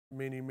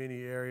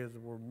many areas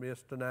that were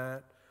missed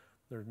tonight.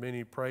 There's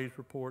many praise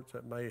reports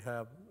that may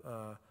have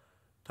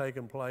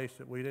taken place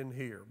that we didn't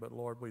hear. But,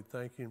 Lord, we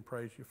thank you and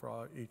praise you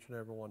for each and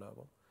every one of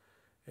them.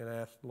 And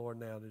ask, Lord,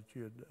 now that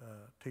you'd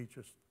teach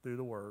us through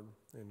the word.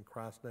 In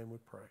Christ's name we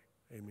pray.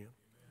 Amen.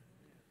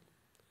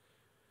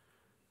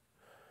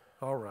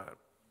 All right.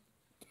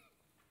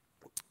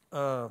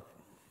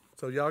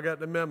 So y'all got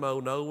the memo.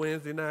 No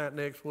Wednesday night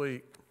next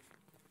week.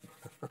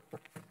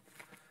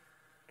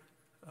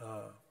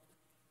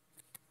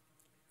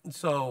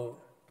 So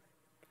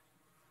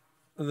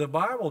the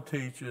Bible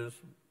teaches,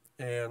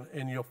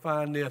 and you'll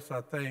find this,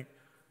 I think,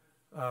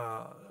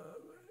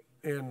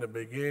 in the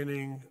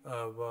beginning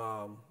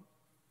of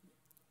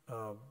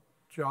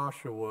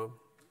Joshua's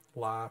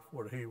life,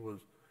 where he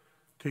was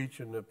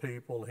teaching the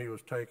people and he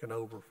was taking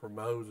over for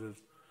Moses.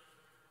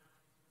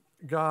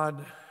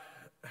 God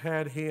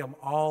had him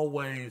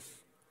always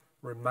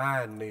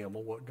remind them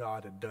of what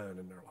God had done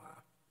in their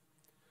life.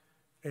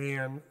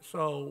 And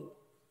so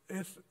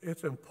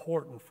it's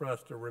important for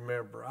us to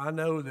remember. I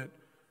know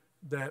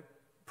that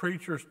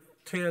preachers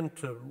tend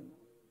to,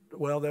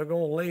 well, they're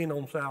going to lean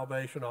on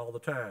salvation all the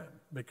time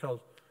because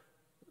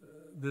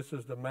this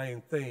is the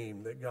main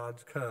theme that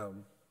God's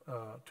come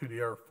to the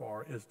earth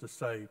for, is to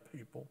save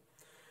people.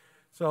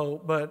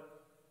 So,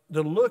 but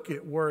to look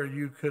at where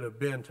you could have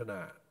been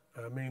tonight.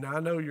 I mean, I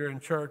know you're in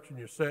church and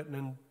you're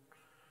sitting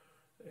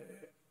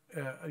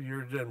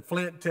you're in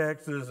Flint,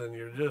 Texas, and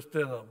you're just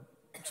in a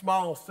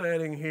small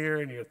setting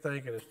here and you're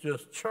thinking it's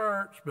just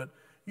church. But,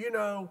 you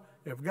know,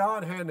 if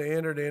God hadn't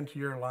entered into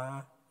your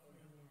life,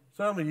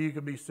 some of you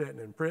could be sitting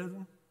in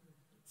prison.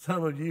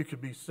 Some of you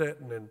could be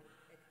sitting in,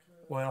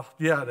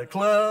 the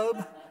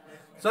club.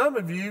 Some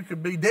of you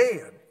could be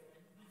dead.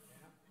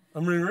 I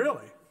mean,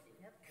 really.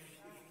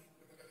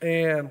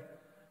 And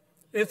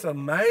it's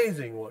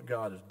amazing what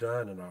God has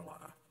done in our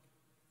life.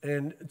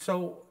 And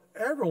so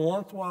every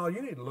once in a while,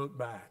 you need to look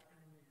back.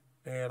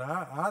 And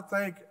I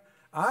think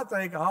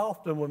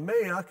often with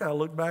me, I kind of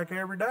look back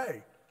every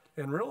day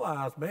and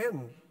realize,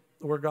 man,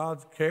 where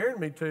God's carrying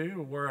me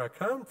to, where I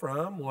come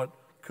from, what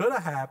could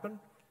have happened.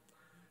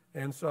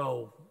 And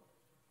so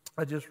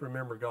I just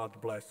remember God's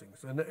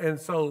blessings. And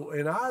so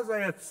in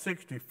Isaiah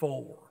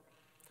 64,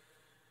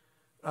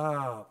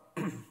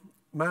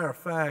 matter of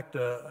fact,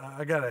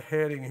 I got a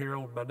heading here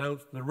on my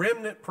notes. The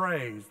remnant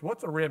praise.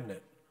 What's a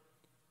remnant?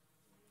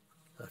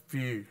 A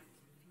few.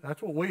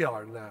 That's what we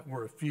are tonight.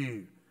 We're a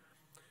few.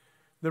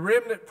 The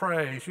remnant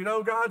praise. You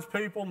know, God's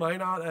people may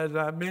not, as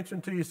I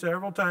mentioned to you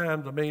several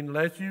times, I mean,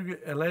 unless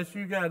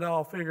you got it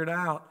all figured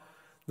out,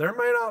 there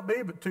may not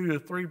be but 2 to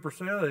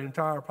 3% of the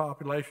entire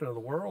population of the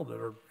world that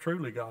are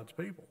truly God's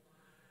people.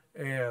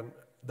 And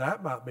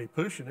that might be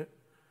pushing it.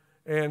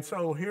 And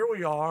so here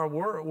we are,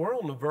 we're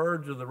on the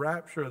verge of the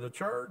rapture of the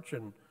church,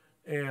 and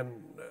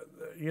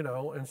you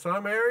know, in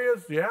some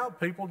areas,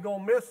 people are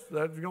going to miss,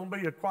 there's going to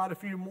be quite a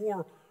few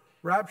more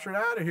raptured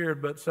out of here,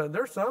 but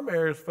there's some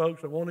areas,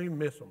 folks, that won't even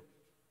miss them.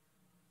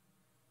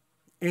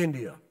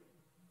 India.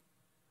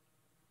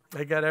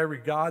 They got every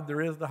god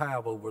there is to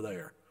have over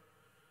there.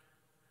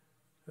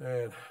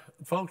 And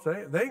folks, they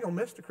ain't going to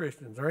miss the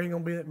Christians. There ain't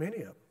going to be that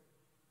many of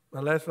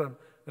them.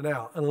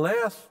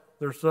 Unless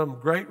there's some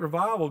great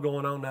revival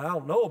going on that I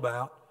don't know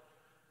about.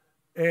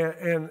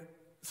 And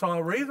so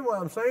the reason why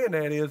I'm saying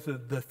that is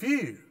that the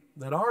few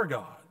that are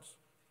God's,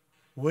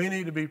 we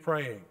need to be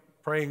praying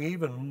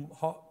even,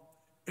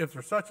 if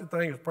there's such a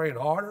thing as praying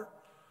harder,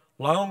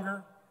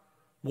 longer,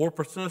 more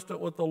persistent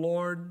with the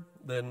Lord,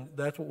 then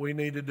that's what we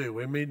need to do.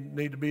 We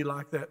need to be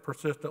like that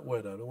persistent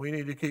widow. And we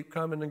need to keep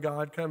coming to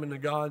God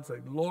and say,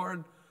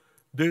 Lord,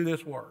 do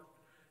this work.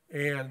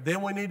 And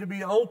then we need to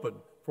be open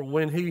for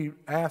when he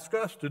asks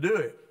us to do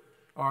it,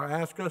 or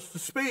ask us to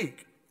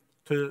speak,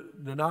 to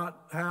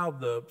not have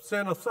the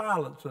sin of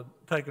silence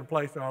taking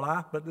place in our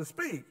life, but to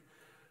speak.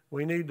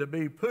 We need to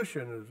be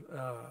pushing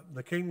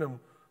the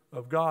kingdom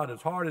of God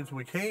as hard as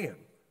we can,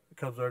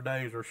 because our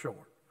days are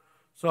short.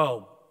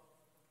 So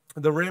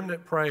the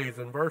remnant prays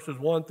in verses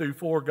 1 through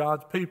 4,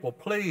 God's people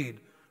plead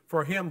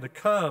for him to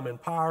come in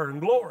power and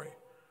glory.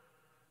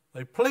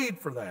 They plead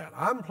for that.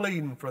 I'm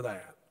pleading for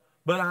that.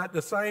 But at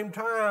the same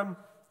time,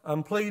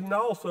 I'm pleading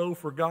also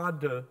for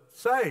God to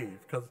save,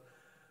 because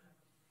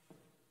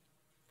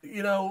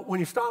you know,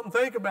 when you stop and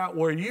think about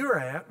where you're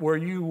at, where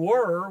you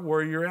were,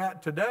 where you're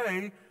at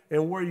today,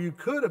 and where you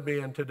could have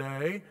been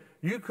today,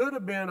 you could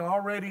have been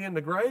already in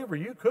the grave, or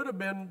you could have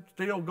been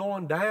still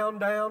going down,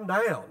 down,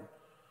 down.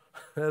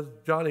 As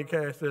Johnny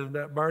Cash says, in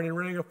that burning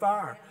ring of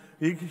fire.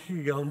 You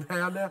go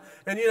down, down.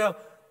 And you know,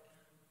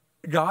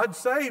 God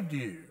saved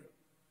you.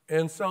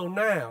 And so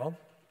now,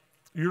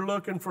 you're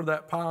looking for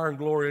that power and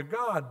glory of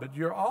God, but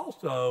you're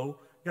also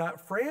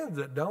got friends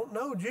that don't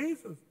know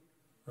Jesus.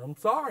 I'm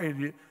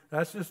sorry,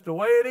 that's just the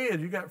way it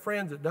is. You got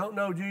friends that don't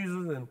know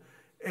Jesus,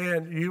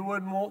 and you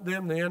wouldn't want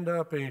them to end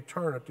up in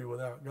eternity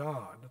without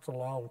God. That's a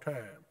long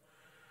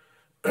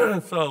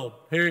time. So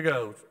here he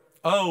goes.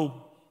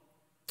 Oh,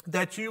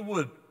 that you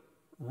would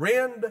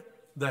rend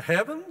the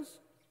heavens.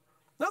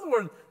 In other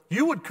words,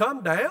 you would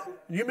come down.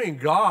 You mean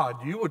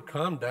God, you would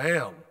come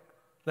down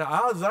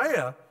Now,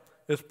 Isaiah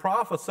is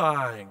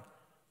prophesying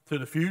to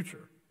the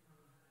future.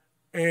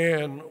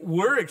 And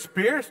we're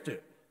experienced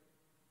it.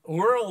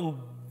 We're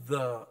on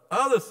the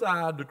other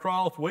side of the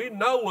cross. We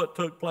know what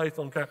took place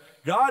on Calvary.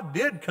 God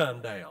did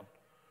come down.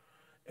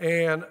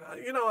 And,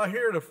 you know, I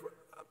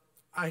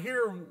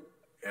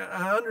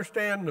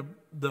understand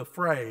the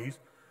phrase,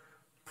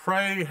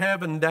 pray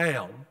heaven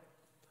down.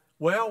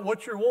 Well,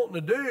 what you're wanting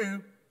to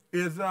do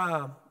is,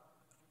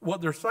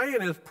 what they're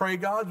saying is pray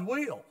God's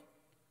will.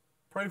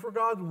 Pray for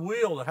God's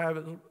will to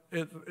have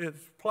its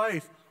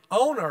place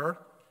on earth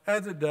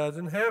as it does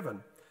in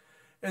heaven.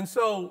 And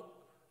so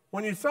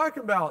when you talk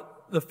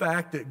about the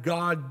fact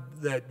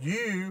that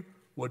you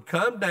would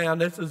come down,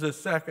 this is his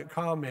second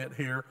comment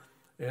here,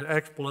 an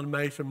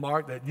exclamation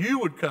mark, that you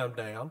would come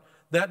down,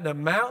 that the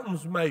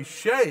mountains may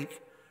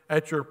shake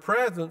at your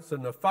presence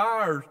and the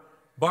fires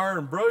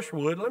burn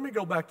brushwood. Let me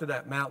go back to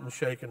that mountain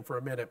shaking for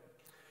a minute.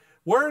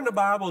 Where in the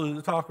Bible does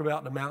it talk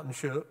about the mountain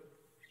shook?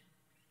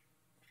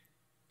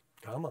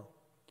 Come on.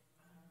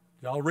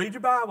 Y'all read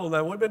your Bible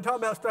now. We've been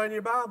talking about studying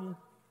your Bible.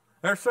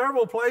 There are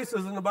several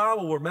places in the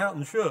Bible where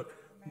mountains shook.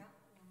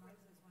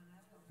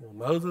 Well,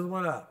 Moses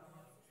went up.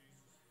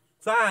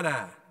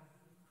 Sinai.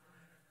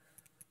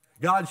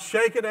 God's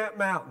shaking that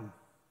mountain.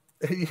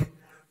 You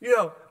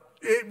know,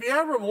 if you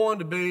ever wanted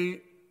to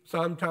be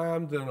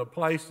sometimes in a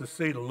place to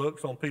see the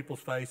looks on people's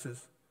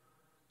faces,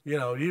 you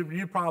know,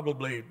 you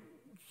probably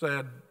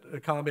said a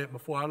comment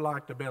before, I'd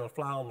like to have been a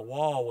fly on the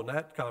wall when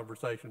that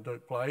conversation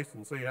took place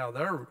and see how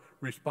they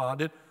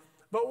responded.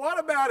 But what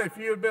about if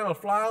you had been a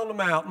fly on the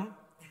mountain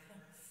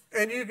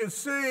and you could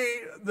see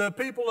the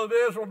people of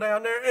Israel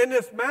down there and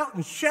this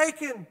mountain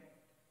shaking?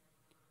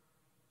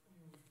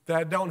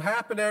 That don't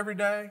happen every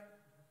day.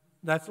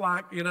 That's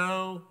like, you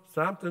know,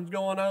 something's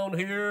going on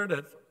here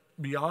that's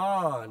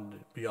beyond.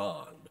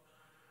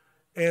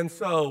 And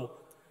so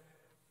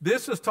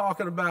this is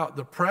talking about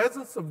the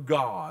presence of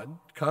God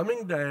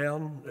coming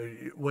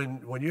down.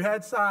 When you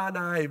had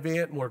Sinai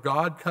event where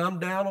God come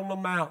down on the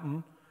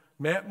mountain,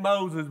 met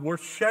Moses, we're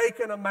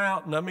shaking a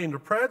mountain. I mean, the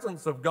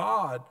presence of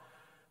God,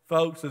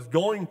 folks, is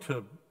going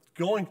to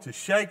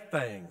shake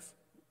things.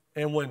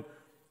 And when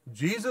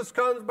Jesus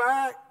comes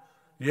back,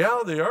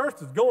 yeah, the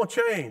earth is going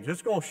to change.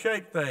 It's going to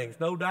shake things,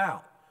 no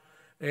doubt.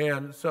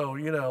 And so,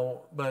 you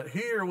know, but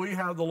here we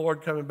have the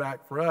Lord coming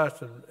back for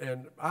us.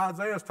 And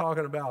Isaiah's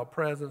talking about a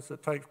presence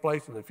that takes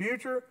place in the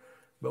future,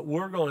 but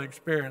we're going to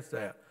experience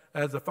that.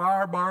 As the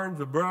fire burns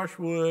the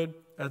brushwood,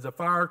 as the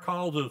fire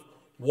causes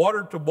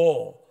water to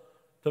boil,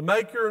 to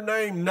make your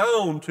name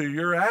known to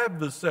your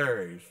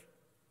adversaries.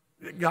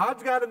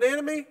 God's got an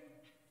enemy?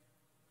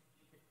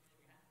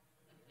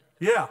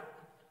 Yeah.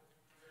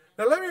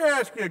 Now let me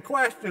ask you a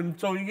question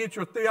so you get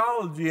your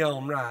theology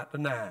on right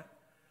tonight.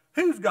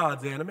 Who's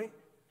God's enemy?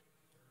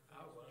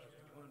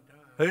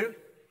 Who? Everything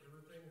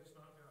that's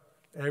not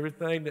God.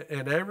 Everything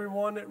and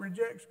everyone that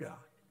rejects God.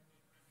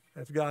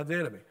 That's God's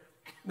enemy.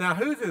 Now,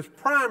 who's his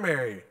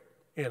primary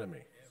enemy?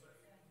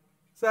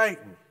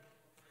 Satan.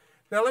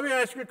 Now, let me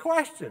ask you a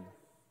question.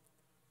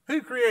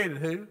 Who created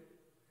who?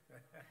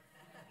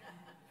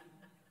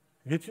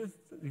 You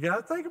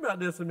got to think about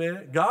this a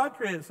minute. God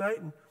created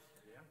Satan.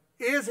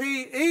 Is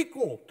he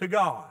equal to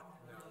God?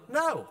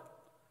 No.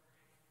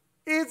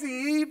 Is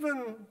he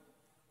even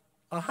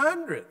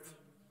 100th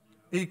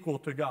equal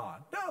to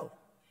God? No.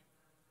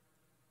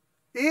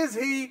 Is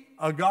he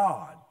a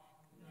God?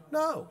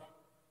 No.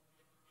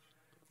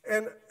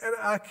 And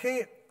I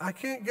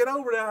can't get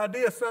over the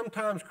idea.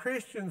 Sometimes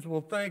Christians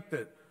will think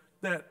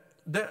that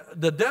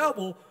the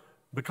devil,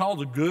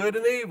 because of good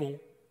and evil,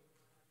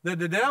 that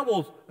the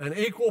devil's an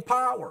equal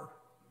power.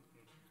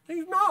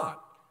 He's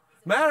not.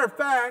 Matter of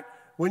fact,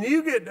 when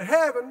you get to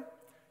heaven,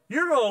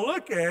 you're going to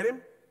look at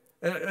him,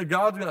 and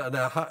God's going to,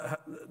 now,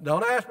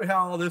 don't ask me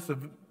how all this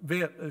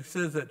event, it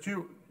says that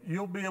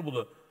you'll be able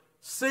to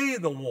see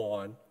the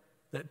one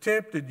that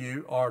tempted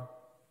you or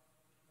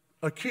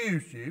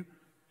accused you,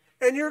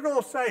 and you're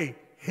going to say,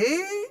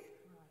 he?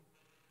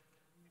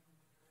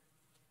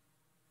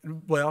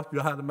 Well,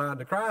 you'll have the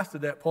mind of Christ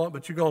at that point,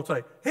 but you're going to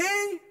say,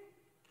 he?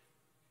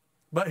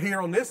 But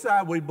here on this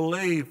side, we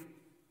believe,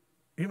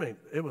 you mean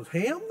it was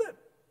him that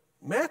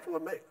messed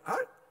with me?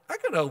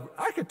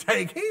 I could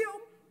take him.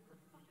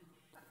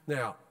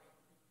 Now,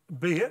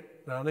 be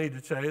it, and I need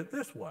to say it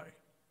this way.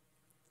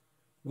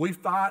 We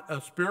fight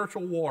a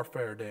spiritual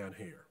warfare down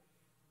here.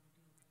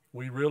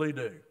 We really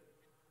do.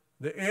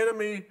 The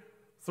enemy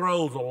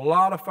throws a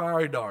lot of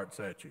fiery darts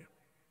at you.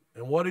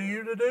 And what are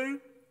you to do?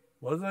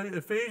 What is it,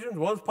 Ephesians?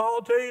 What does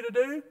Paul tell you to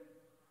do?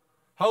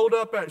 Hold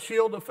up that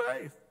shield of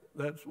faith.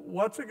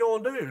 What's it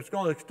going to do? It's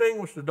going to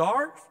extinguish the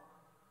darts.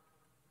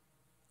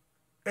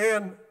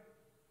 And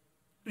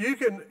you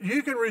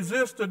can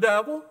resist the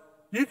devil.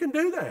 You can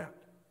do that.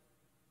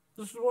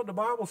 This is what the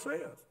Bible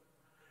says.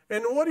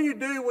 And what do you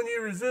do when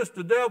you resist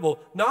the devil?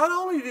 Not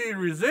only do you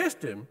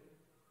resist him,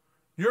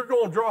 you're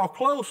going to draw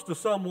close to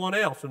someone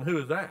else. And who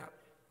is that?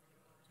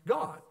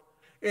 God.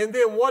 And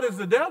then what is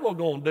the devil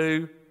going to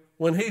do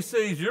when he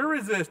sees you're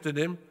resisting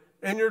him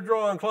and you're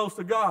drawing close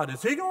to God?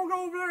 Is he going to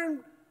go over there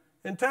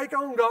and take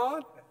on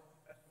God?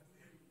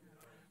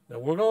 Now,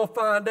 we're going to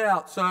find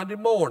out Sunday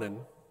morning,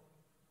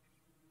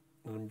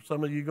 and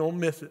some of you are going to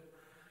miss it.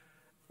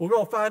 We're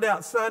going to find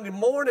out Sunday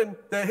morning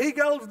that he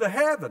goes to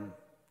heaven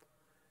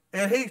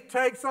and he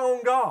takes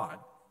on God.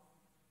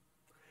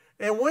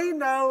 And we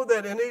know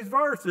that in these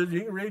verses,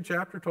 you can read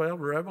chapter 12 of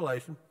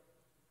Revelation,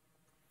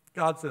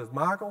 God says,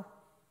 Michael,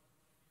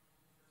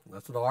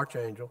 that's an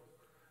archangel,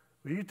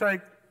 will you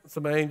take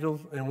some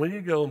angels and will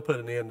you go and put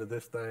an end to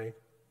this thing?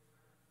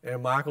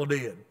 And Michael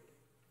did.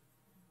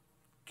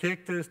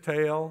 Kicked his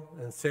tail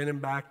and sent him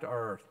back to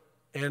earth.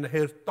 And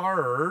his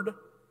third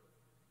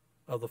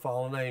of the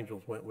fallen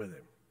angels went with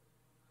him.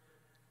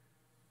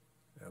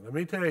 Now, let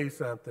me tell you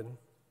something.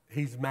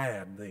 He's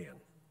mad then.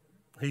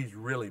 He's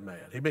really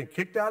mad. He'd been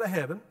kicked out of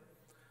heaven.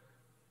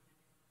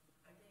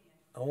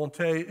 I want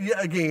to tell you,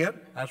 yeah, again,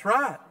 that's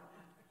right.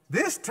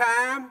 This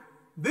time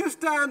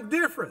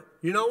different.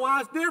 You know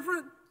why it's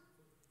different?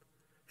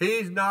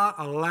 He's not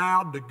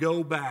allowed to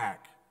go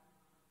back.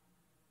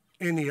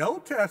 In the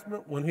Old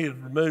Testament, when he was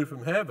removed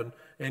from heaven,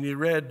 and you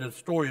read the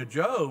story of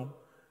Job,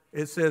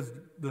 it says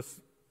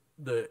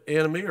the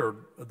enemy or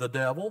the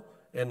devil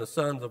and the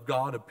sons of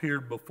God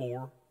appeared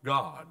before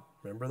God.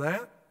 Remember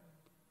that?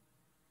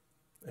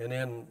 And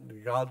then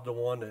God's the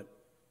one that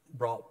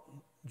brought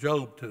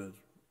Job to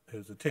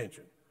his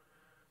attention.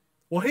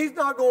 Well, he's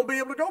not going to be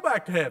able to go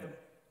back to heaven.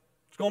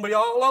 It's going to be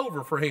all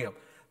over for him.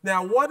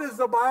 Now, what does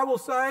the Bible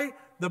say?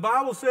 The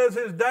Bible says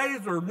his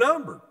days are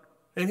numbered,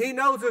 and he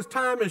knows his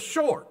time is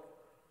short.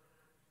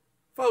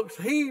 Folks,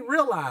 he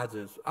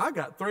realizes, I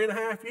got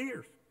 3.5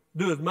 years.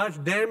 Do as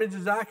much damage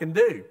as I can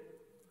do.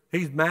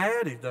 He's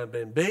mad. He's done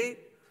been beat.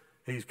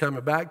 He's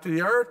coming back to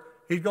the earth.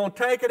 He's going to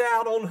take it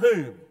out on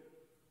whom?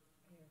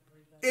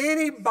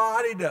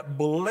 Anybody that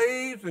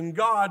believes in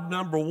God,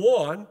 number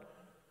one,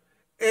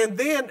 and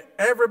then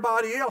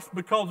everybody else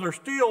because they're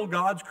still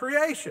God's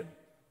creation.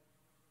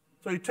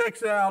 So he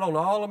takes it out on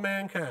all of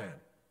mankind.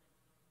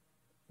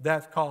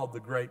 That's called the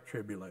Great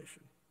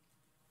Tribulation.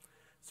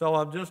 So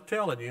I'm just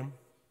telling you,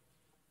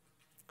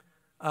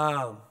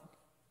 to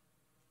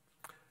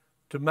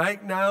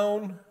make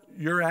known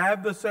your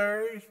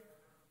adversaries,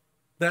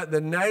 that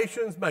the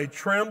nations may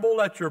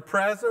tremble at your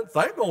presence.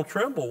 They're going to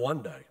tremble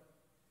one day.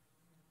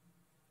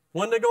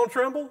 When are they going to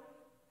tremble?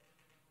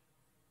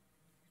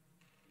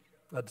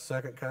 At the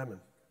second coming.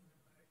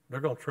 They're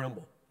going to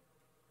tremble.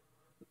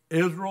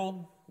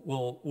 Israel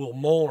will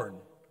mourn.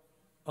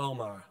 Oh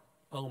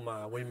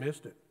my, we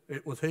missed it.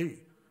 It was he.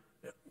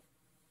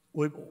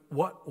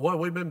 What have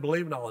we been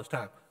believing all this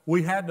time?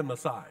 We had the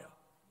Messiah.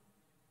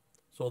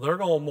 So they're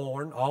going to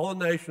mourn. All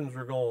the nations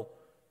are going to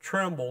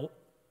tremble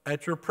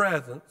at your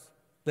presence.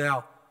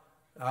 Now,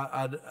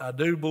 I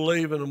do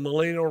believe in a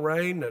millennial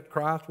reign that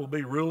Christ will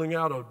be ruling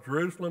out of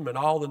Jerusalem and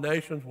all the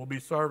nations will be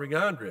serving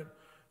under him.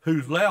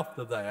 Who's left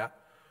of that?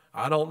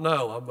 I don't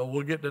know. But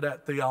we'll get to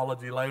that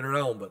theology later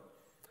on.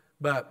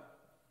 But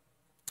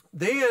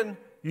then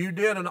you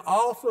did an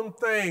awesome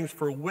things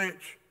for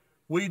which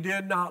we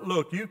did not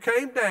look. You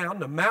came down,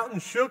 the mountain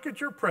shook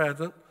at your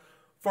presence,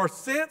 for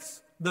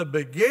since the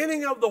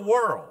beginning of the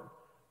world,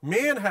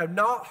 men have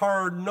not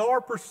heard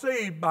nor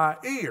perceived by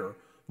ear,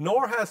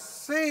 nor has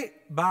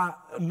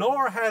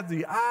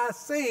the eye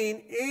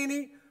seen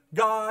any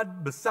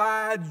God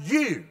besides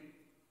you.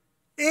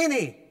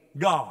 Any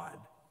God.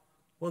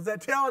 What's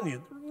that telling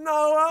you?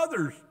 No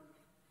others.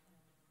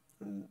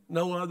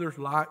 No others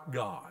like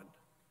God,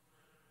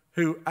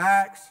 who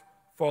acts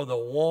for the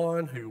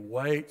one who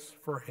waits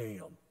for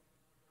him.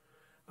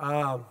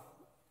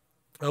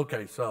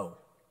 Okay, so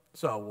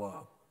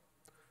let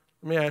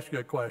me ask you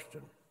a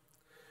question.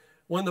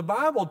 When the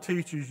Bible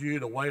teaches you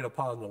to wait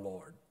upon the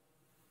Lord,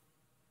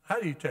 how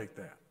do you take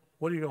that?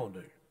 What are you going to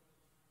do?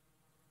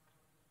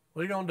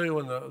 What are you going to do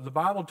when the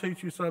Bible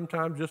teaches you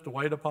sometimes just to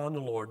wait upon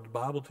the Lord? The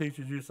Bible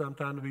teaches you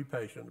sometimes to be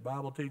patient. The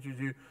Bible teaches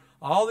you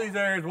all these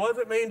areas. What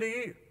does it mean to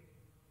you?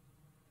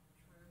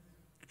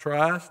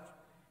 Trust.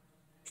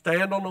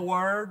 Stand on the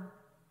Word.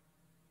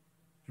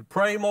 You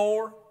pray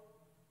more.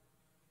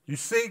 You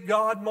seek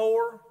God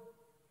more.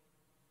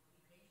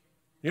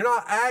 You're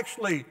not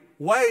actually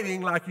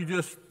waiting like we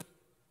do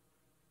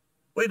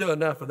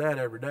enough of that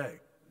every day.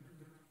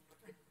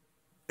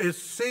 It's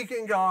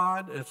seeking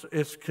God.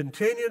 It's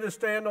continue to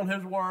stand on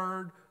His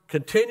Word.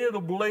 Continue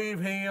to believe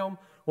Him.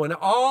 When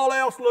all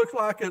else looks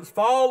like it's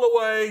fallen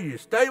away, you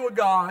stay with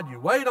God. You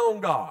wait on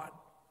God.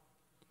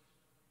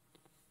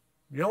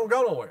 You don't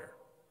go nowhere.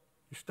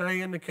 You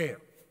stay in the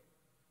camp.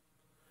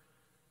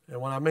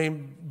 And what I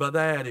mean by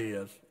that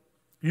is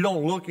you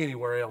don't look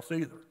anywhere else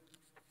either.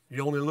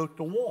 You only look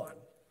to one.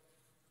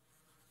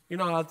 You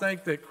know, I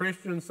think that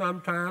Christians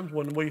sometimes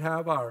when we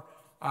have our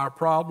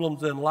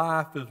problems in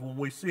life is when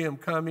we see them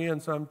come in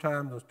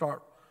sometimes and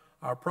start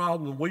our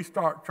problems, we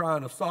start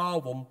trying to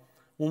solve them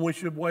when we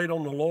should wait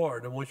on the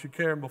Lord and we should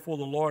carry them before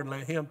the Lord and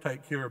let Him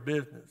take care of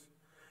business.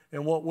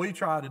 And what we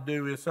try to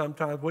do is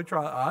sometimes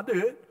I do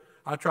it.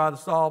 I try to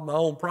solve my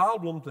own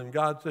problems and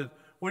God says,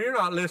 well, you're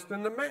not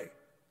listening to me.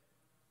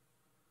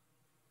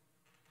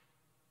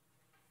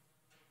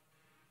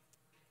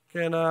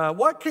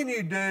 What can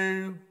you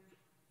do?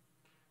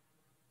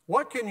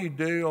 What can you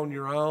do on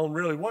your own?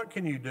 Really, what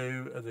can you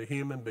do as a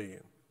human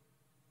being?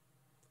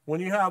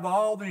 When you have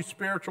all these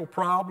spiritual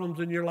problems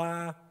in your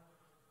life,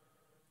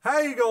 how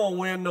are you going to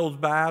win those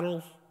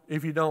battles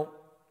if you don't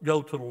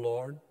go to the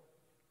Lord?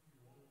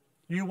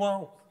 You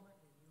won't.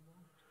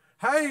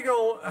 How are you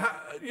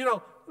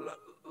going,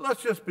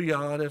 let's just be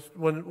honest.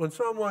 When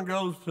someone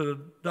goes to the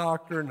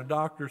doctor and the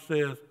doctor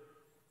says,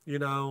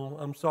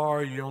 I'm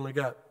sorry, you only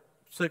got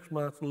 6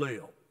 months to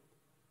live.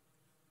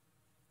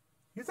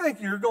 You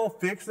think you're going to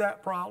fix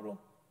that problem?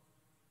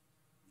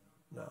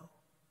 No.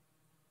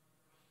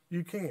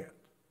 You can't.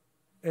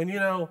 And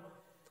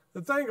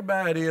the thing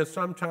about it is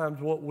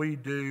sometimes what we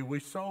do, we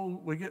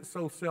get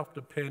so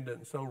self-dependent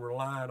and so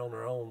rely on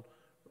our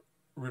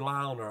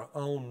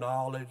own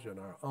knowledge and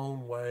our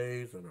own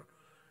ways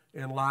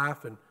in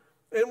life. And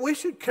we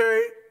should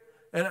carry,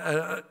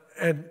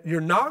 and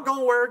you're not going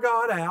to wear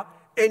God out,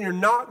 and you're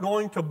not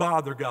going to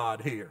bother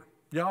God here.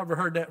 Y'all ever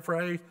heard that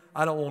phrase?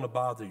 I don't want to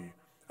bother you.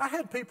 I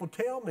had people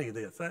tell me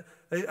this.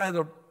 As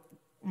a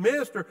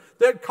minister,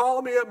 they'd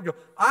call me up and go,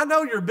 I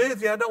know you're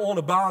busy, I don't want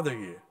to bother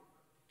you.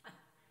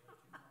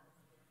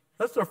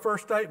 That's their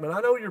first statement. I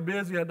know you're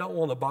busy, I don't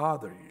want to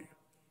bother you.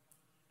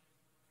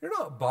 You're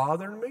not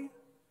bothering me.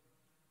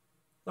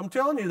 I'm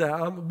telling you that.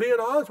 I'm being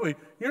honest with you.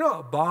 You're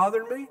not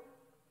bothering me.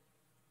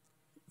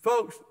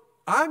 Folks,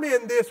 I'm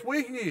in this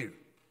with you.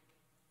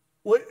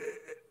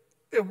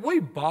 If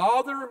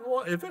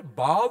it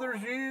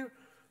bothers you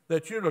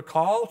that you're to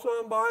call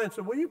somebody and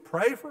say, will you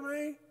pray for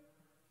me?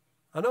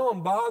 I know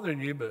I'm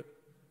bothering you, but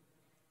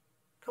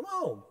come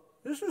on.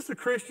 This is the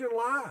Christian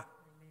life.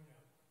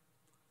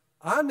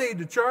 I need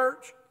the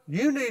church.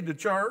 You need the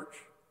church.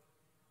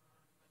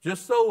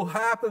 Just so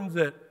happens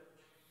that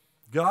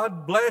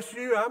God bless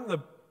you. I'm the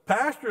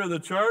pastor of the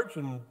church,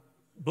 and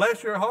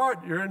bless your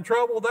heart, you're in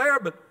trouble there,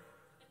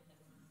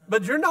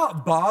 but you're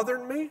not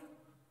bothering me.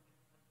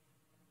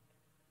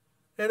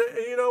 And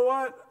you know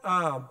what?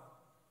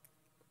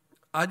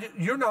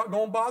 You're not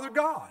going to bother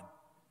God.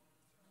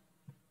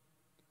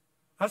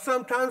 I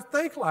sometimes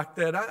think like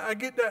that. I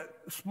get that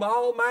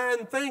small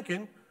mind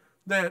thinking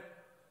that,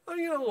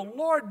 the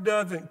Lord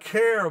doesn't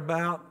care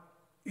about,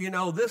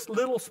 this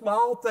little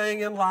small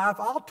thing in life.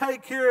 I'll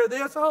take care of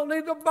this. I don't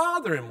need to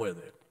bother him with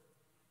it.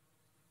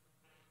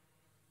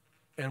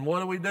 And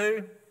what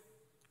do?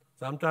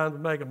 Sometimes we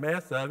make a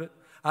mess of it.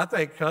 I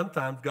think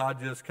sometimes God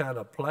just kind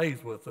of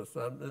plays with us.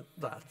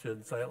 I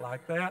shouldn't say it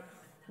like that.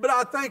 But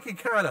I think he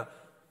kind of,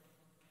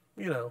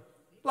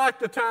 like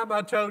the time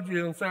I told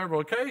you on several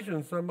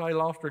occasions, somebody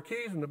lost their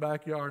keys in the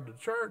backyard of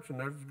the church, and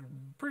there's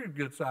a pretty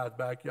good-sized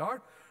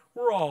backyard.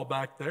 We're all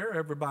back there.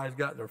 Everybody's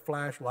got their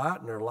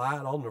flashlight and their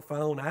light on their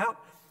phone out,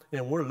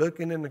 and we're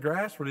looking in the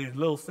grass for these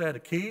little set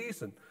of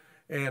keys,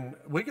 and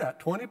we got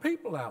 20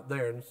 people out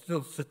there, and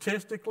so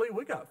statistically,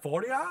 we got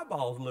 40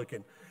 eyeballs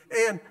looking.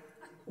 And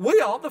we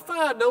ought to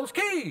find those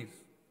keys.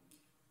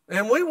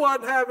 And we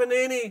wasn't having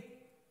any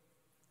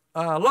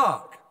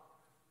luck,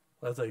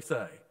 as they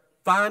say,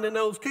 finding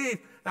those keys.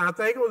 And I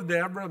think it was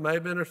Deborah, it may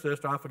have been her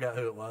sister, I forgot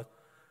who it was.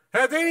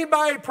 Has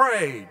anybody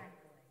prayed?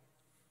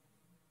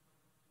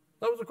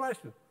 That was the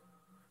question.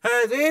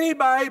 Has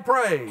anybody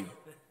prayed?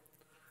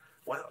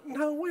 Well,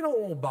 no, we don't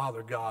want to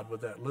bother God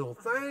with that little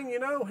thing.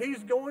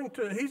 He's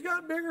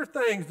got bigger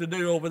things to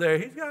do over there.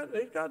 He's got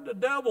the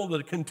devil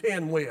to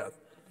contend with,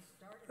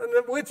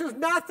 which is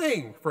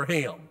nothing for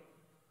him.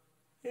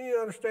 You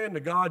understand the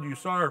God you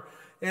serve.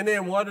 And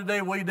then what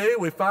we do?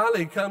 We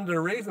finally come to the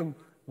reason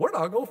we're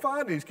not going to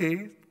find these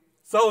keys.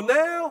 So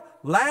now,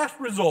 last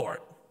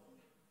resort,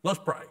 let's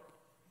pray.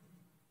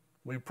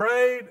 We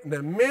prayed, and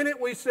the minute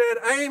we said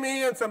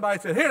amen, somebody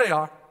said, here they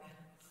are.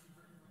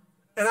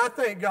 And I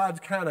think God's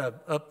kind of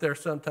up there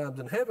sometimes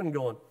in heaven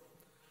going,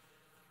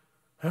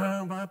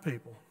 oh, my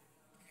people.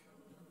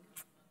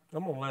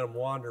 I'm going to let them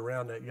wander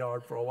around that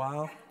yard for a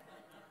while.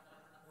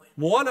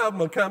 One of them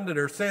will come to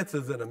their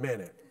senses in a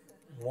minute.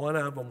 One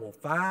of them will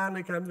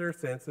finally come to their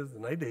senses,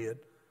 and they did.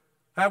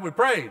 Have we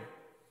prayed?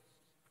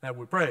 Have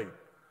we prayed?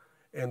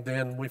 And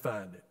then we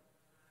find it.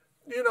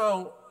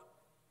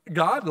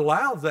 God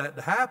allows that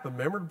to happen.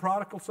 Remember the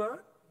prodigal son?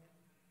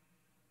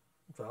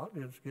 So I'll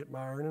just get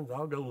my earnings.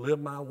 I'll go live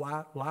my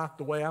life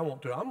the way I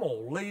want to. I'm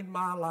going to lead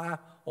my life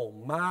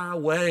on my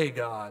way,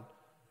 God.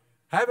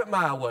 Have it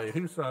my way.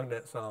 Who sung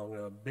that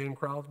song? Ben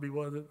Crosby,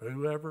 was it?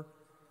 Whoever.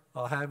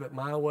 I'll have it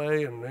my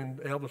way. And then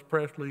Elvis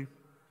Presley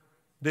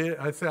did.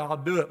 I said, I'll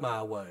do it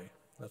my way.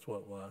 That's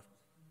what it was.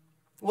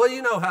 Well,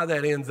 you know how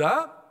that ends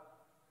up.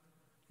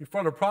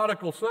 For the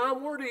prodigal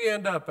son, where did he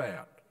end up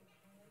at?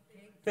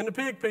 In the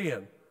pig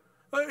pen.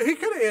 He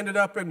could have ended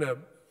up in the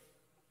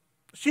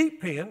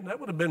sheep pen. That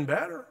would have been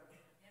better.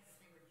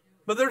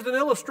 But there's an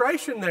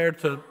illustration there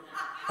to,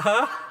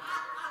 huh?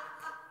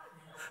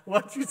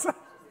 What'd you say?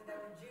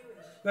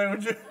 They were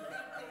Jewish.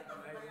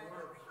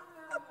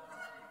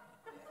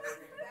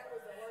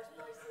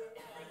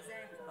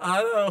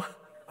 I know.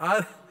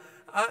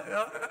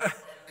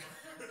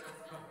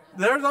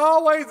 There's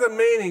always a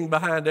meaning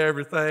behind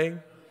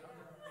everything.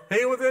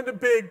 he was in the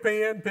pig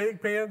pen. Pig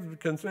was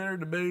considered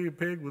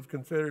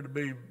to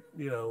be,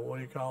 what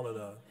do you call it,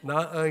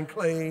 not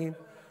unclean.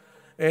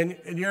 And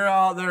you're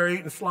out there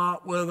eating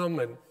slop with them.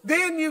 And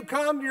then you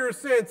come to your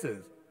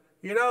senses.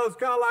 It's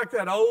kind of like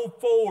that old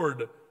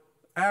Ford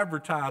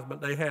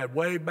advertisement they had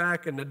way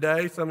back in the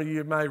day. Some of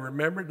you may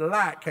remember. The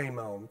light came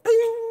on.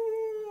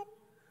 Ding!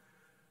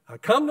 I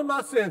come to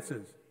my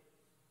senses.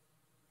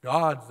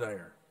 God's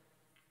there.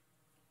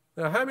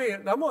 Now, I'm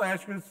going to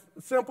ask you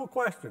a simple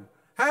question.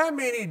 How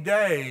many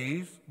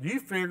days do you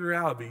figure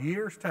out of a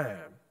year's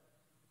time?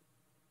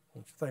 I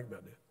want you to think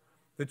about this.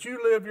 That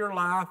you live your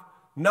life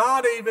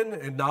not even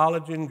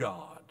acknowledging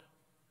God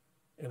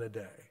in a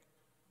day.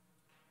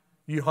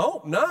 You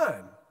hope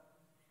none.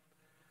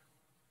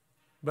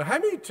 But how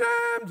many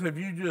times have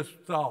you just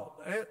thought,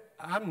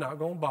 I'm not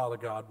going to bother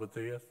God with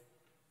this.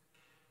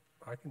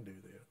 I can do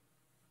this.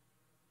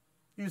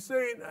 You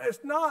see, it's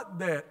not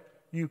that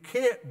you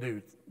can't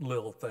do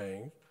little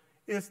things.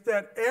 It's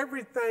that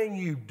everything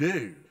you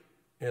do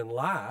in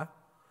life,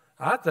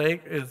 I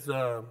think, is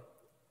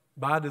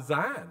by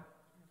design.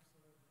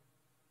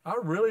 I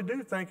really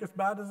do think it's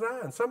by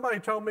design. Somebody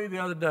told me the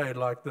other day,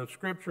 like the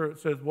scripture, it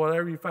says,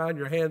 whatever you find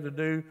your hand to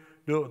do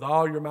it with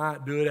all your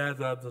might, do it as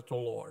unto the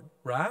Lord,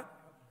 right?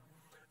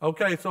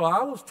 Okay, so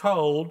I was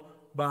told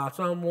by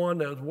someone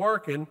that was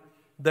working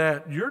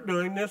that you're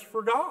doing this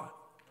for God.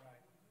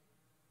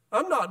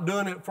 I'm not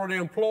doing it for the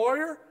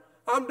employer.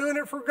 I'm doing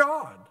it for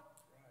God.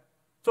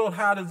 So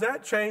how does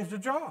that change the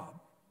job?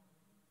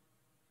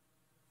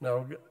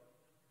 No.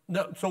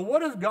 So what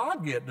does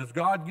God get? Does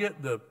God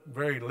get the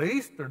very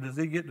least, or does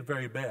he get the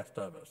very best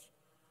of us?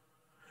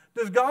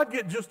 Does God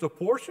get just a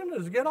portion, or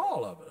does he get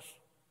all of us?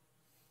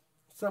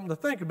 Something to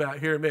think about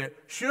here a minute.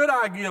 Should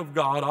I give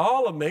God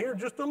all of me or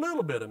just a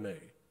little bit of me?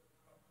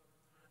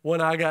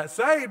 When I got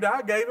saved,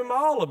 I gave him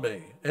all of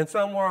me. And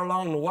somewhere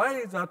along the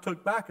ways, I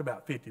took back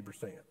about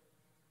 50%.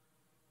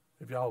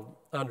 If y'all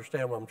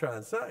understand what I'm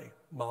trying to say.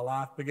 My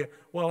life began,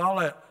 I'm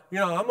going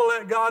to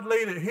let God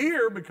lead it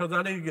here because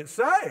I need to get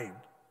saved.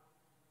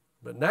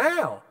 But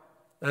now,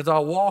 as I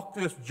walk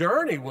this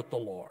journey with the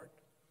Lord,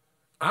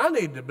 I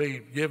need to be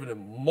giving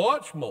him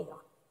much more.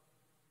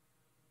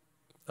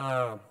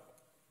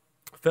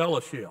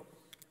 Fellowship.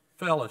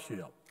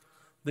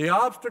 The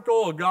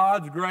obstacle of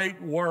God's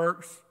great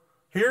works,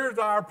 here's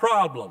our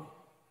problem,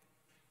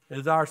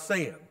 is our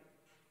sin.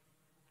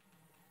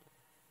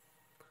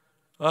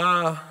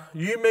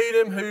 You meet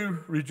him who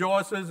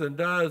rejoices and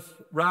does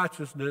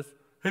righteousness,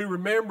 who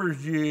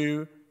remembers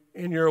you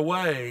in your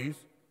ways.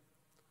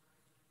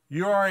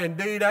 You are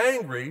indeed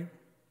angry,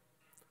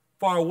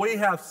 for we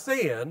have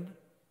sinned.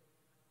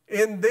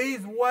 In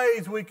these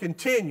ways we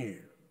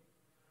continue,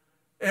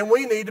 and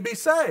we need to be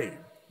saved.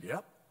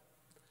 Yep.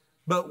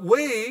 But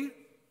we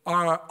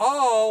are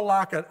all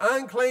like an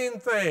unclean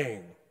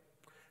thing,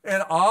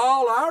 and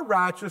all our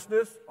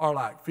righteousness are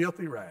like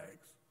filthy rags.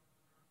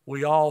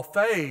 We all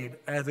fade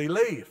as a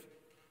leaf,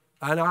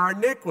 and our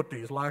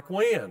iniquities, like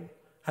wind,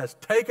 has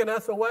taken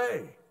us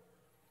away.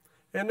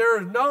 And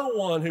there is no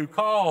one who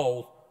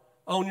calls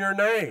on your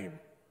name,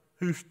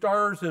 who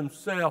stirs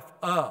himself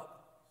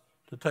up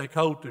to take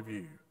hold of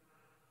you.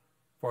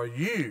 For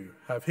you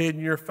have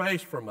hidden your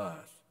face from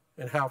us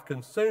and have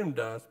consumed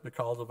us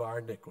because of our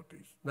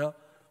iniquities. Now,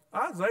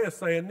 Isaiah's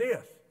saying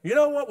this. You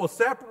know what will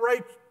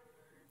separate?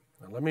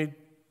 Now, let me,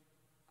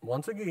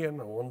 once again,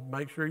 I want to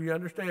make sure you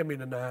understand me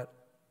tonight.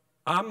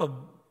 I'm a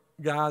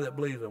guy that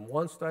believes in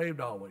once saved,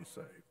 always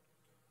saved.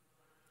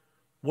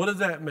 What does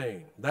that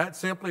mean? That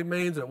simply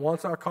means that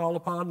once I call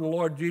upon the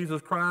Lord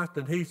Jesus Christ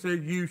and he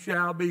said, you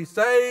shall be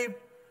saved,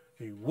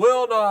 he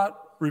will not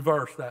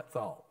reverse that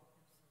thought.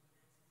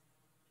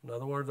 In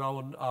other words,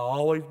 I'll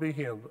always be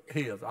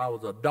his. I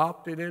was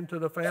adopted into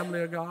the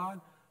family of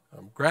God.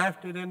 I'm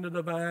grafted into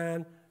the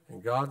vine,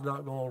 and God's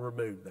not going to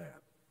remove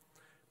that.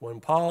 When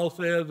Paul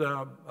says,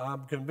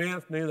 I'm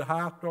convinced neither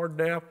height nor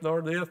depth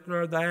nor this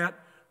nor that,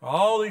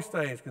 all these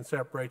things can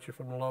separate you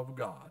from the love of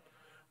God.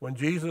 When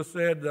Jesus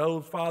said,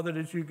 those, Father,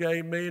 that you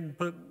gave me and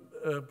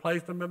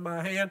placed them in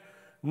my hand,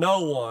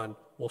 no one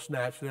will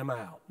snatch them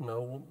out.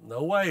 No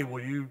way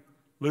will you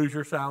lose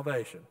your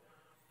salvation.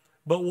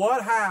 But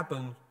what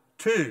happens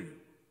to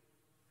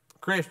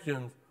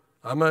Christians,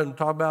 I'm going to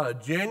talk about a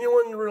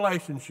genuine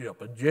relationship,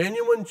 a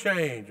genuine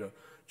change, a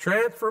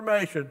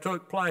transformation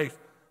took place.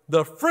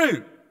 The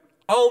fruit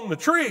on the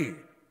tree.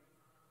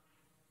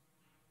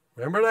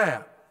 Remember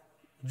that.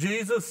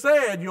 Jesus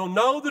said, you'll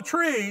know the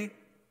tree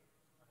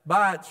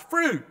by its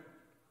fruit.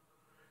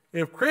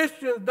 If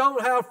Christians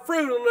don't have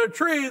fruit on their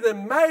tree,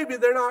 then maybe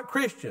they're not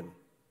Christian.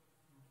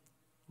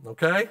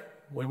 Okay?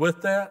 We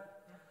with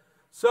that?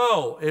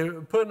 So,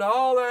 putting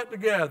all that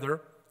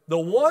together, the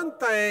one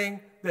thing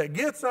that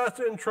gets us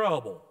in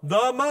trouble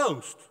the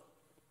most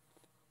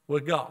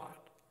with God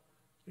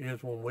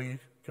is when we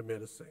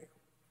commit a sin.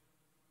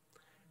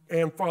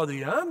 And for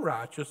the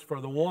unrighteous,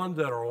 for the ones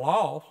that are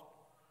lost,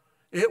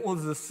 it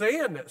was the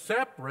sin that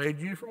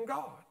separated you from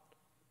God.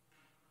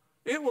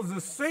 It was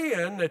the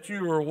sin that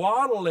you were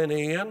waddling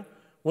in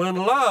when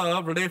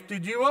love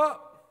lifted you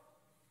up.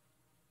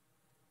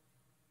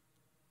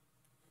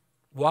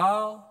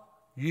 while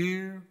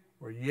you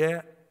were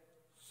yet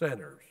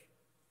sinners.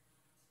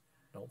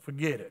 Don't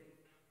forget it.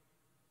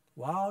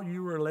 While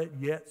you were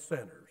yet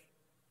sinners,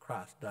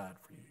 Christ died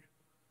for you.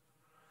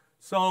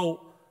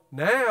 So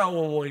now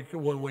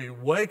when we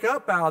wake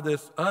up out of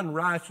this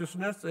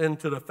unrighteousness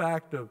into the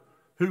fact of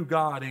who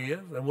God is,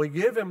 and we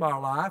give him our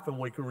life, and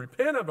we can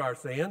repent of our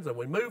sins, and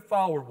we move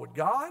forward with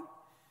God,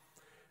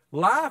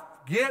 life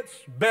gets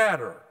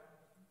better.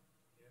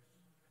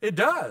 It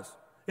does.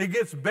 It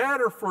gets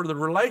better for the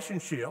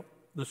relationship,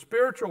 the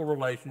spiritual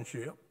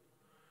relationship.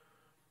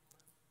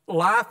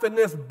 Life in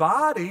this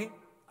body,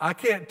 I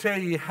can't tell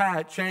you how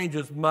it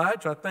changes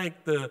much. I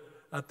think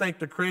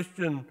the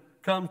Christian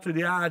comes to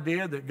the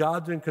idea that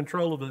God's in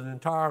control of his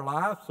entire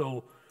life,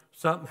 so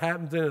something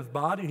happens in his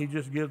body, he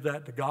just gives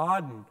that to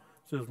God and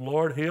says,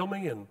 Lord, heal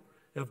me. And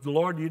if the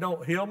Lord, you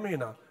don't heal me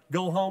and I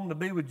go home to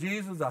be with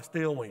Jesus, I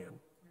still win. Amen.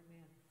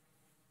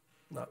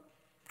 No,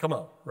 come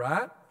on,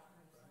 right?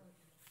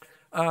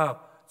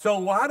 So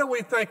why do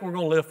we think we're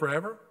going to live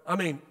forever? I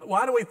mean,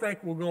 why do we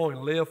think we're going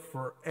to live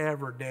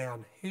forever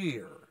down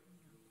here?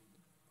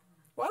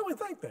 Why do we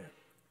think that?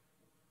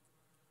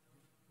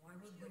 Why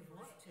would we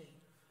want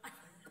to?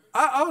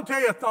 I'll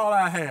tell you a thought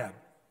I had.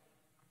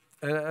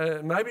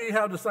 And maybe you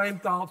have the same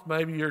thoughts,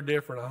 maybe you're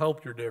different. I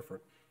hope you're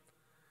different.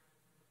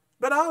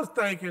 But I was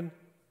thinking,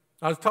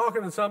 I was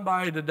talking to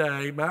somebody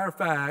today. Matter of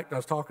fact, I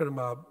was talking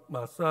to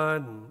my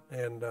son,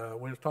 and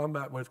we was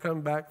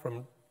coming back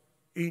from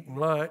eating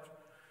lunch.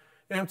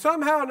 And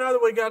somehow or another,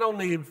 we got on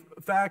the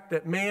fact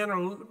that men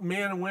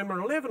and women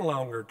are living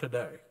longer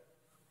today.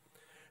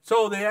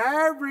 So the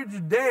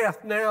average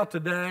death now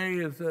today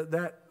is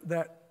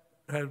that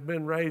has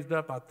been raised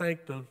up, I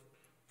think, to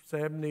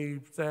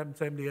 77,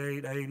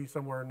 78, 80,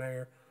 somewhere in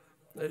there.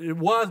 It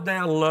was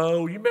down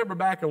low. You remember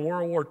back in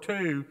World War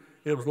II,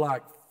 it was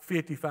like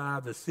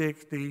 55 to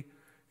 60,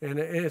 and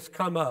it's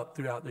come up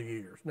throughout the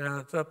years. Now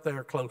it's up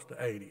there close to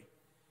 80.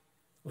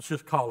 Let's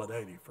just call it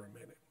 80 for a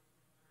minute.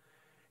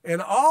 And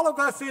all of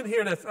us in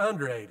here that's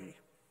under 80,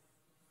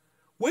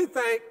 we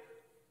think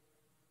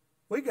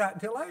we got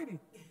until 80. And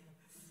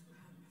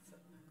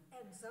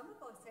some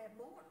of us have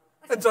more.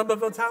 And some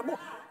of us have more.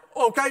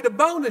 Okay, the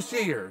bonus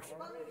years.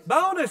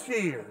 Bonus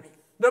years.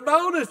 The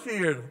bonus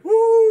years.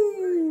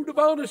 Woo! The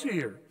bonus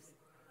years.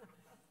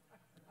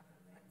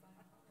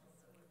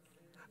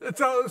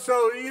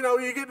 So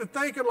you get to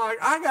thinking like,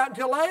 I got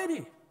until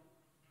 80.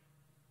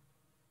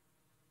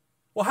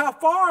 Well, how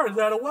far is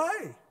that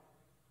away?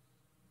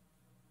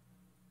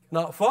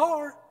 Not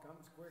far.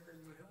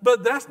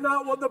 But that's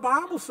not what the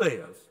Bible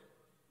says.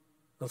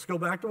 Let's go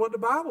back to what the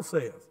Bible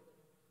says.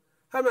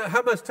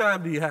 How much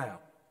time do you have?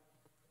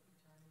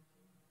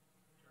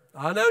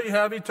 I know you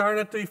have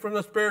eternity from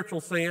the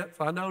spiritual sense.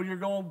 I know you're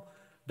going to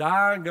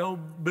die and go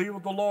be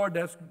with the Lord.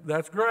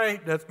 That's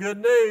great. That's good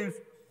news.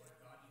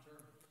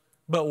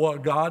 But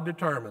what God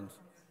determines.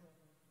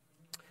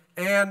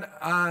 And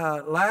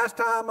last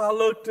time I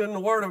looked in the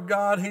Word of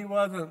God, he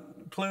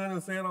wasn't cluing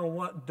us in on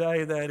what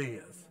day that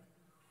is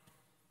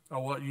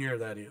or what year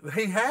that is.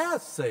 He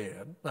has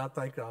said, I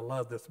think I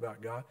love this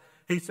about God,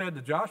 he said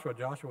to Joshua,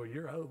 Joshua,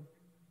 you're old.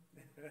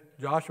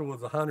 Joshua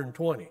was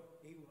 120.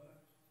 He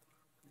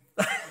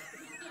was.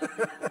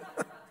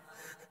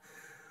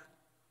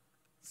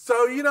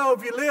 So,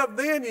 if you live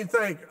then, you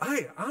think,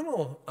 hey, I'm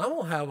gonna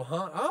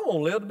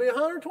live to be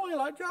 120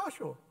 like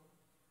Joshua.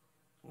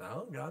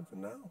 No, God said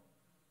no.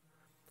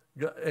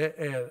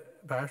 And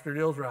Pastor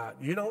Dill's right.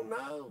 You don't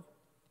know.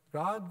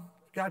 God's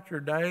got your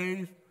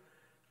days,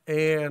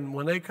 and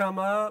when they come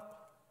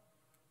up,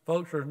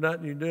 folks, there's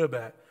nothing you can do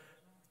about it.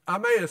 I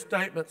made a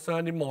statement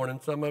Sunday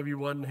morning. Some of you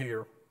wasn't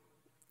here.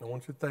 I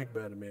want you to think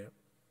about it a minute.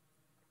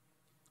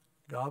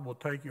 God will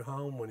take you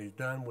home when he's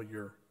done with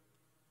your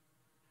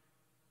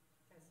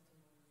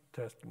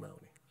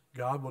testimony.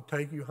 God will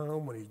take you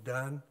home when he's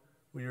done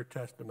with your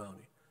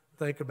testimony.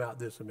 Think about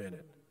this a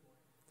minute.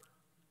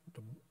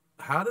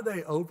 How do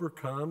they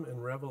overcome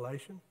in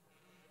Revelation?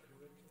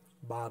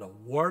 By the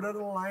word of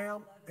the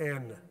Lamb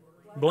and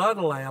blood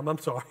of the Lamb,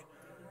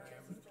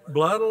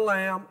 blood of the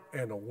Lamb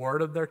and the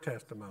word of their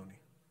testimony.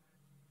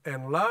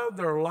 And love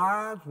their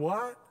lives,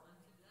 what?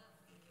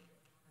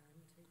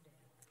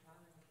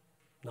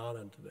 Not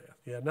unto death.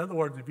 Yeah, in other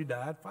words, if you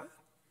died, fine.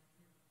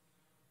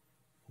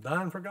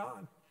 Dying for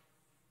God.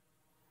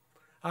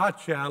 I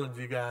challenge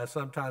you guys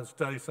sometimes to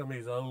study some of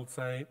these old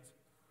saints.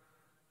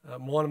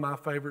 One of my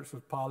favorites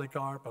is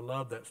Polycarp. I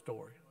love that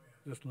story.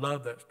 Just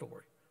love that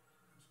story.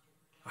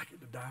 I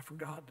get to die for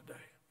God today.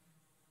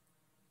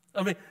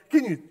 I mean,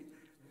 can you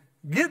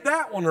get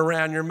that one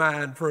around your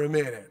mind for a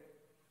minute?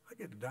 I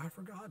get to die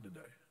for God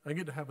today. I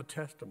get to have a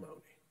testimony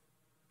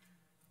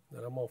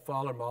that I'm going to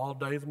follow him all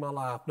days of my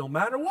life, no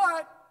matter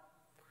what.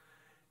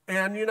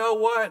 And you know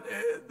what?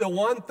 The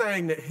one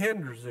thing that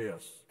hinders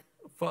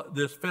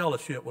this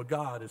fellowship with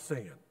God is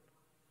sin.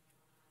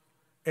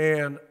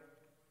 And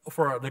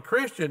for the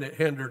Christian, it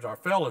hinders our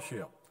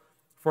fellowship.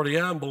 For the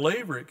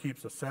unbeliever, it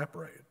keeps us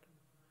separated.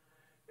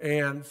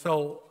 And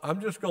so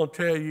I'm just going to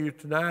tell you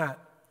tonight,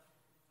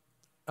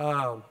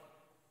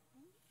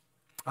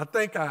 I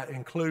think I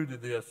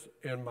included this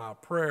in my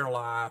prayer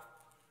life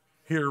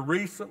here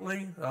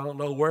recently. I don't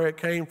know where it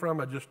came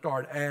from. I just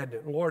started adding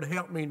it. Lord,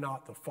 help me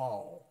not to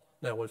fall.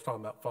 Now, we're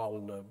talking about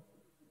falling,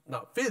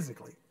 not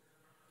physically.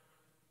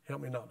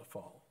 Help me not to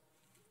fall.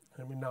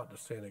 Help me not to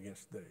sin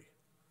against thee.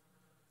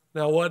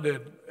 Now,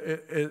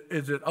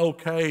 is it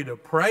okay to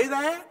pray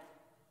that?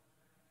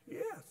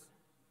 Yes.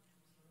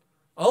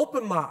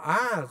 Open my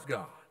eyes,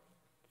 God,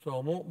 so I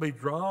won't be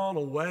drawn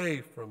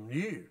away from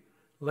you.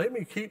 Let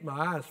me keep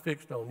my eyes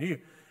fixed on you.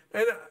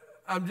 And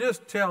I'm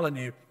just telling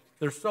you,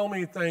 there's so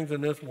many things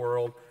in this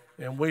world,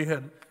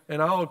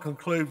 and I'll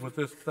conclude with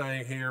this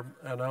thing here.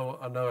 I know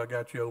I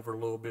got you over a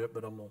little bit,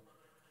 but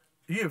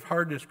you've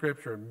heard this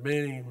scripture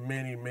many,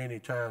 many, many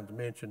times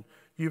mentioned.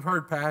 You've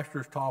heard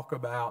pastors talk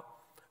about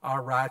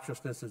our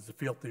righteousness is the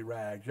filthy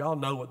rags. Y'all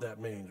know what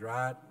that means,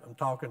 right? I'm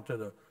talking to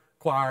the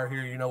choir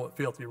here. You know what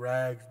filthy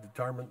rags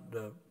determine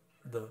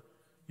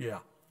yeah.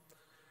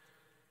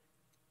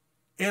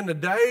 In the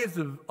days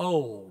of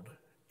old,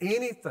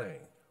 anything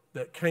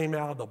that came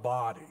out of the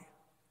body,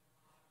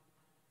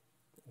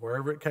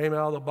 wherever it came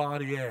out of the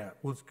body at,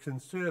 was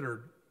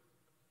considered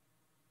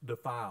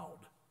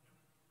defiled.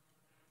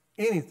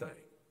 Anything.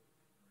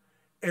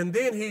 And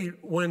then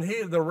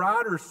the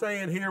writer's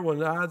saying here,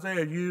 when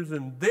Isaiah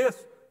using this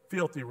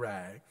filthy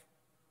rags,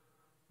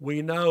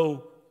 we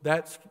know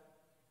that's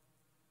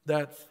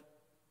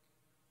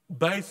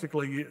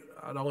basically,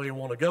 I don't even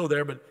want to go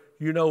there, but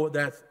you know what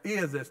that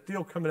is. That's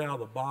still coming out of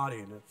the body,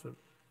 and it's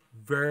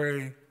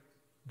very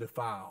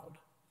defiled.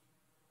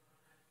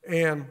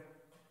 And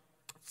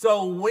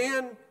so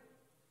when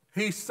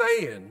he's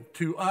saying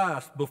to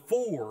us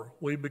before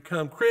we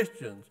become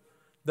Christians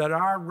that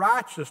our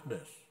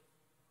righteousness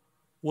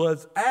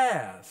was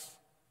as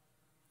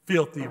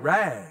filthy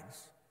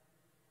rags,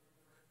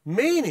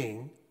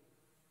 meaning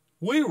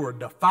we were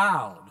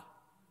defiled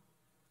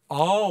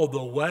all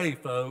the way,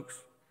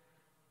 folks.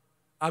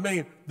 I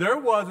mean, there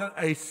wasn't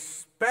a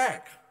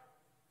speck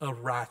of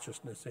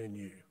righteousness in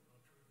you.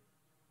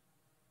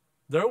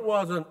 There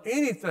wasn't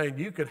anything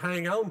you could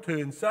hang on to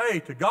and say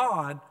to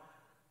God,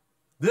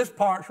 this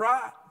part's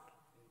right.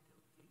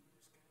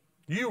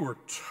 You were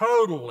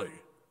totally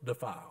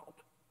defiled.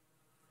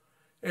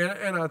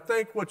 And I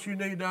think what you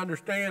need to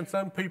understand,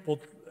 some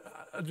people,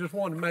 I just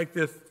want to make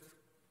this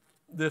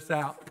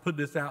out, put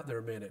this out there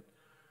a minute.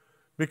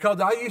 Because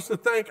I used to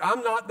think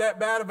I'm not that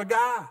bad of a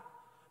guy.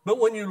 But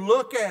when you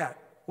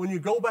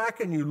go back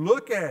and you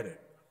look at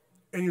it,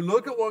 and you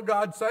look at what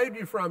God saved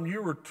you from,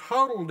 you were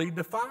totally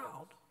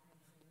defiled.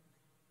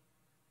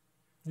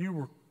 You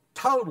were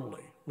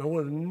totally. There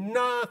was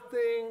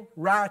nothing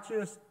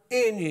righteous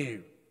in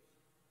you.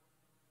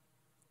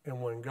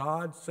 And when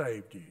God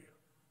saved you,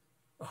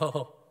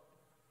 oh,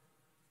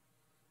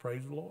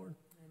 praise the Lord.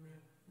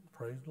 Amen.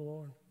 Praise the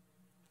Lord.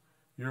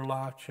 Your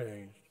life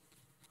changed.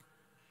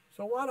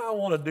 So why do I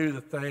want to do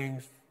the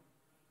things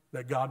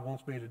that God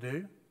wants me to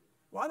do?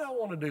 Why do I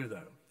want to do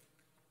them?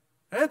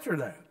 Answer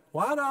that.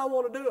 Why do I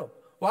want to do them?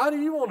 Why do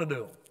you want to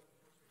do them?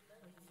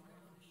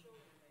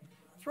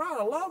 That's right.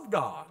 I love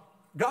God.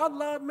 God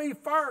loved me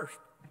first.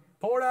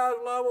 Poured out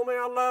his love on me.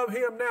 I love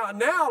him now.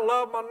 Now I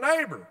love my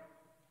neighbor.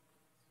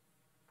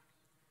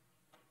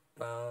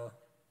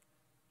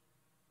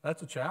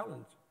 That's a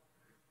challenge.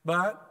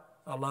 But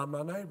I love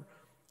my neighbor.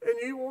 And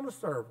you want to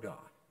serve God.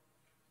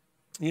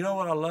 You know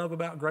what I love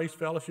about Grace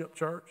Fellowship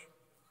Church?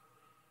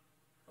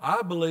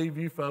 I believe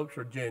you folks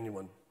are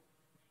genuine.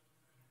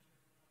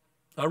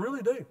 I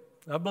really do.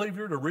 I believe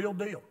you're the real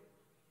deal.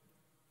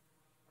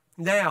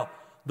 Now,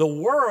 the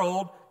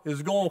world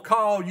is going to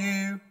call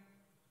you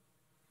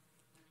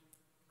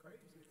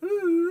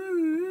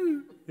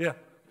crazy. Yeah,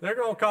 they're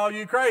going to call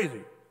you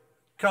crazy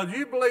because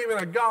you believe in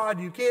a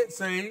God you can't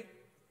see,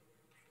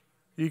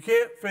 you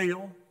can't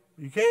feel,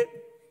 you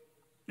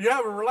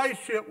have a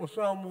relationship with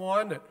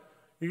someone that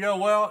you go,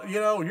 well,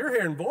 you know, you're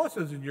hearing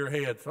voices in your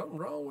head. Something's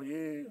wrong with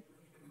you.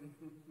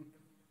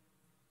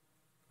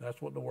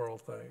 That's what the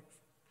world thinks.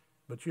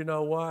 But you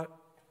know what?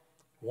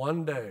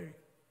 One day,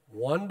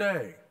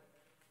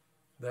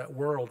 that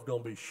world's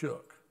going to be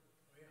shook.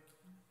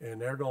 And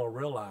they're going to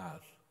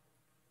realize,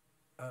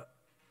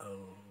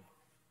 uh-oh.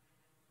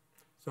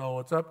 So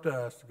it's up to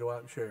us to go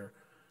out and share.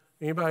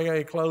 Anybody got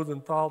any closing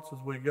thoughts as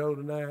we go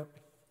tonight?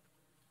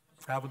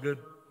 Have a good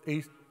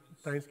Easter,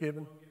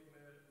 Thanksgiving.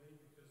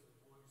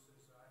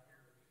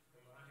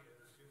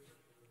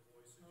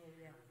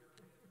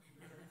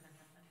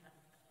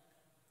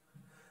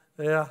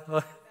 Yeah. About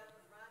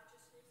the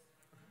righteousness,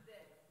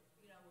 that,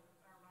 you know,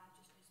 our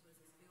righteousness was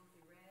as filthy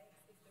rags.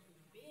 If there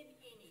had been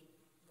any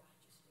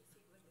righteousness,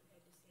 he wouldn't have had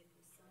to send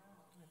his son.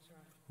 That's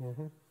right.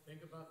 Mm-hmm.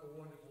 Think about the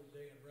wonderful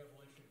day in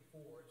Revelation 4.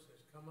 It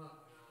says, come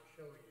up and I'll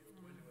show you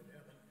a window in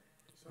heaven.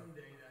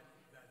 Someday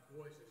that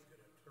voice is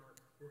going to turn,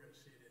 we're going to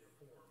see it in a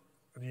form.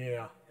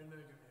 Yeah. Isn't that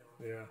going to be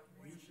awesome? Yeah.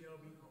 We shall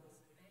be whole.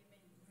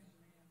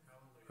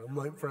 I'm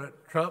waiting for that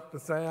trump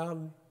to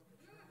sound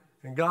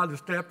and God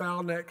to step out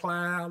on that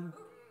cloud.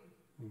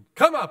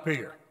 Come up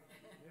here.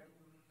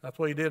 That's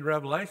what he did in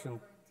Revelation.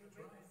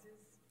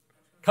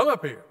 Come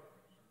up here.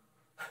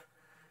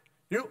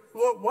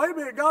 Well, wait a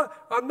minute, God,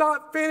 I'm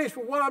not finished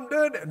with what I'm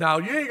doing. No,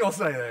 you ain't going to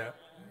say that.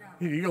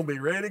 You're going to be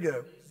ready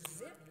to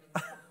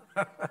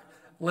go.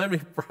 Let me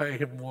pray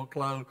and we'll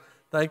close.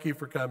 Thank you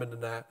for coming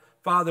tonight.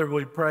 Father,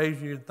 we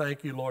praise you and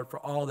thank you, Lord, for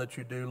all that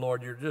you do.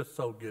 Lord, you're just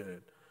so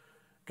good.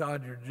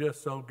 God, you're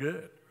just so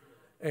good.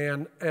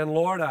 And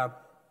Lord, I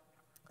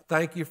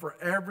thank you for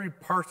every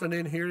person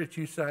in here that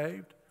you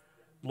saved,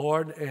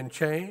 Lord, and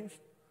changed.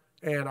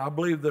 And I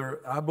believe they're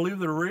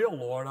real,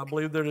 Lord. I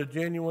believe they're a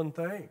genuine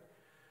thing.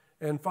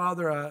 And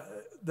Father,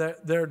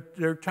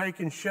 they're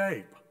taking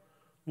shape,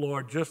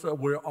 Lord. Just that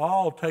we're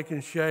all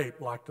taking shape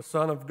like the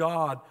Son of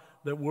God,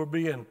 that we're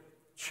being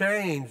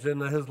changed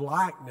into His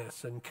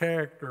likeness and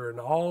character in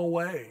all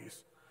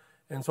ways.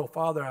 And so,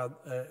 Father,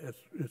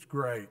 it's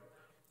great.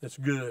 It's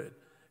good.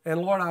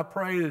 And Lord, I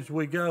pray as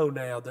we go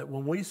now that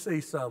when we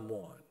see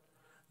someone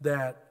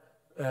that,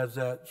 as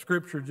that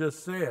scripture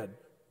just said,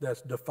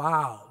 that's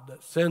defiled,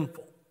 that's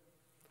sinful,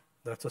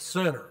 that's a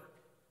sinner,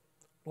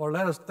 Lord,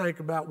 let us think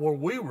about where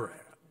we were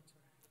at.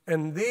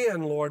 And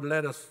then, Lord,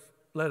 let us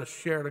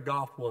share the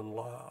gospel in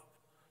love.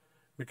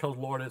 Because,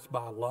 Lord, it's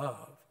by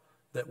love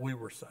that we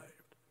were saved.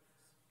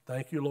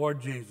 Thank you,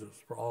 Lord Jesus,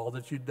 for all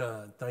that you've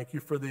done. Thank you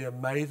for the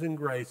amazing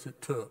grace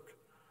it took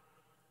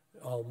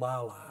on my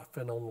life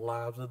and on the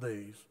lives of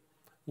these.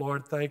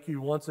 Lord, thank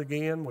you once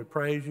again. We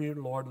praise you.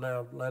 Lord,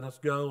 let us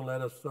go and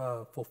let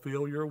us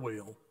fulfill your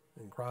will.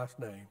 In Christ's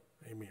name,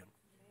 amen.